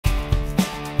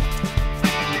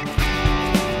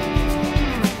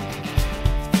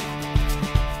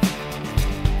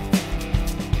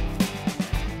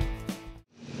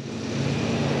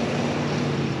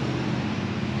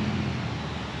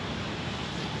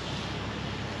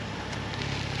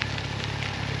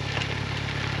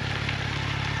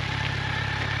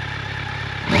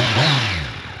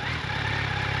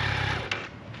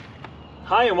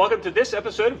Hi, and welcome to this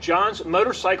episode of John's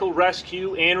Motorcycle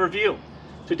Rescue and Review.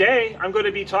 Today, I'm going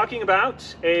to be talking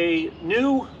about a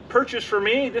new purchase for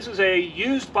me. This is a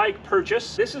used bike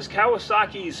purchase. This is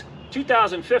Kawasaki's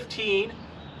 2015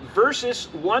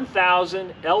 Versys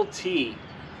 1000 LT.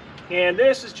 And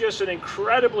this is just an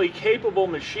incredibly capable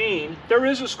machine. There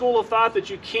is a school of thought that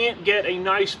you can't get a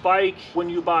nice bike when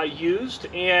you buy used,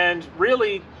 and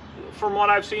really, from what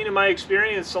I've seen in my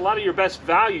experience, a lot of your best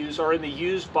values are in the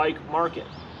used bike market.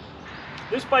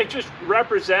 This bike just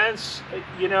represents,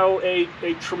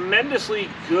 a tremendously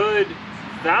good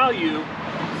value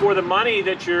for the money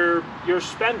that you're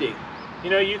spending.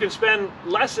 You can spend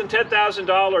less than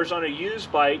 $10,000 on a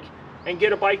used bike and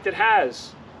get a bike that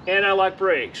has anti-lock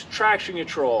brakes, traction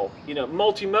control,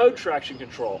 multi-mode traction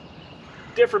control,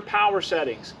 different power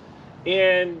settings,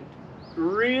 and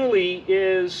really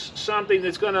is something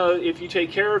that's gonna, if you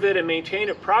take care of it and maintain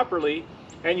it properly,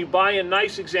 and you buy a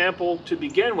nice example to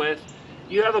begin with,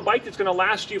 you have a bike that's gonna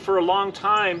last you for a long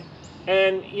time,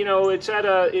 and it's at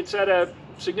a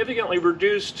significantly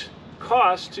reduced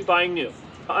cost to buying new.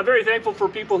 I'm very thankful for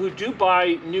people who do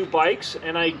buy new bikes,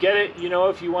 and I get it,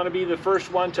 if you want to be the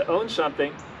first one to own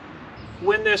something.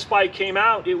 When this bike came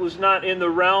out, it was not in the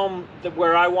realm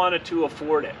where I wanted to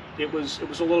afford it. It was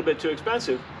a little bit too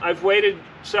expensive. I've waited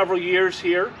several years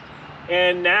here,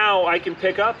 and now I can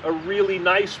pick up a really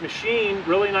nice machine,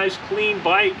 really nice clean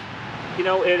bike.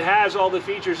 It has all the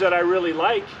features that I really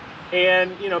like,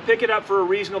 and pick it up for a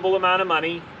reasonable amount of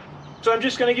money. So I'm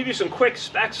just going to give you some quick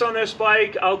specs on this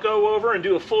bike. I'll go over and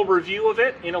do a full review of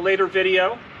it in a later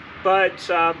video. But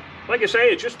like I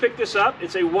say, I just picked this up.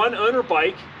 It's a one-owner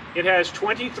bike. It has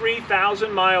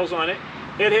 23,000 miles on it.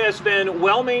 It has been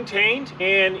well maintained,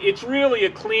 and it's really a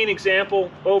clean example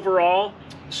overall.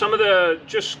 Some of the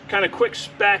just kind of quick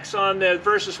specs on the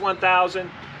Versys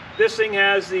 1000. This thing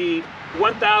has the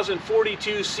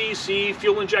 1042cc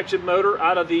fuel-injected motor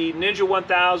out of the Ninja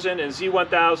 1000 and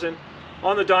Z1000.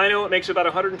 On the dyno, it makes about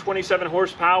 127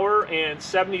 horsepower and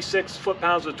 76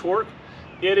 foot-pounds of torque.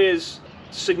 It is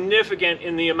significant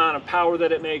in the amount of power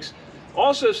that it makes.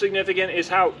 Also significant is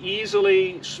how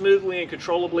easily, smoothly, and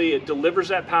controllably it delivers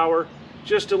that power.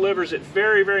 Just delivers it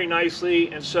very, very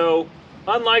nicely. And so,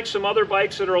 unlike some other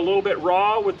bikes that are a little bit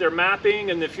raw with their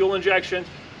mapping and the fuel injection,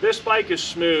 this bike is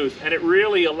smooth, and it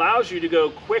really allows you to go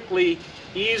quickly,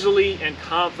 easily, and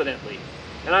confidently.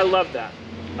 And I love that.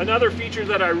 Another feature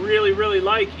that I really, really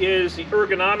like is the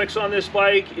ergonomics on this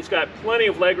bike. It's got plenty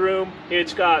of legroom.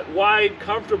 It's got wide,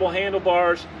 comfortable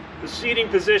handlebars. The seating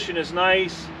position is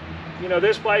nice.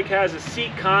 This bike has a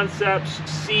Seat Concepts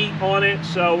seat on it,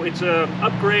 so it's an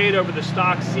upgrade over the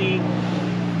stock seat.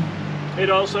 It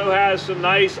also has some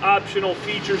nice optional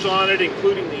features on it,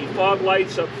 including the fog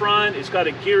lights up front. It's got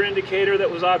a gear indicator that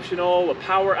was optional, a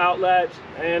power outlet,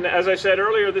 and as I said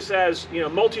earlier, this has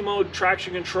multi-mode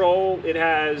traction control. It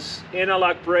has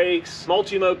anti-lock brakes,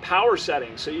 multi-mode power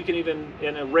settings, so you can even,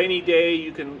 in a rainy day,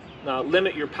 you can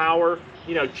limit your power.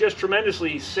 Just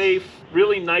tremendously safe,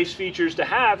 really nice features to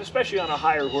have, especially on a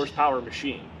higher horsepower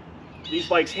machine. These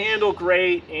bikes handle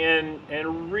great, and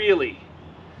really,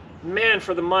 man,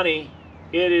 for the money,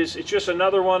 it's just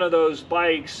another one of those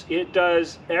bikes. It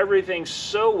does everything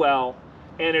so well,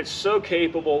 and it's so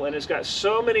capable, and it's got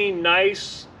so many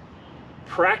nice,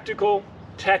 practical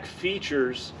tech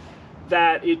features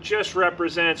that it just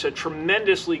represents a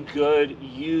tremendously good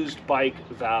used bike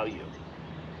value.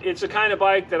 It's a kind of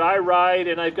bike that I ride,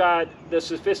 and I've got the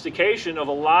sophistication of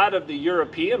a lot of the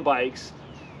European bikes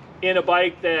in a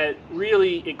bike that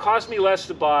really, it costs me less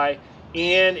to buy,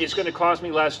 and it's going to cost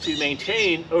me less to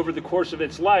maintain over the course of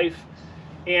its life.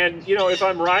 And if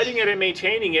I'm riding it and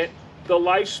maintaining it, the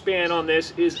lifespan on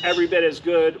this is every bit as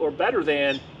good or better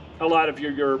than a lot of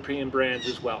your European brands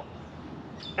as well.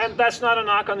 And that's not a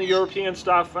knock on the European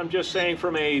stuff. I'm just saying,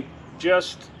 from a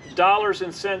just dollars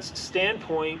and cents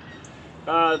standpoint,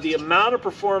 the amount of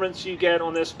performance you get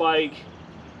on this bike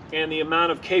and the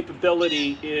amount of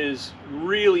capability is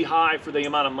really high for the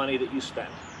amount of money that you spend.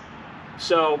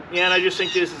 So, and I just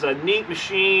think this is a neat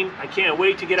machine. I can't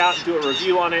wait to get out and do a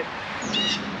review on it.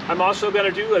 I'm also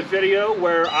going to do a video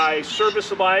where I service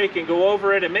the bike and go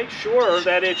over it and make sure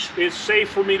that it's safe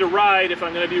for me to ride if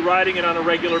I'm going to be riding it on a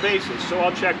regular basis. So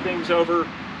I'll check things over,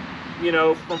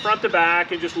 from front to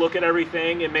back, and just look at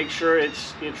everything and make sure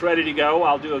it's ready to go.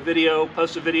 I'll do a video,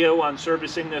 post a video on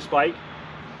servicing this bike.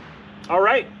 All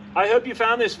right, I hope you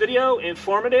found this video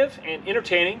informative and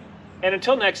entertaining. And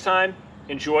until next time,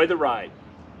 enjoy the ride.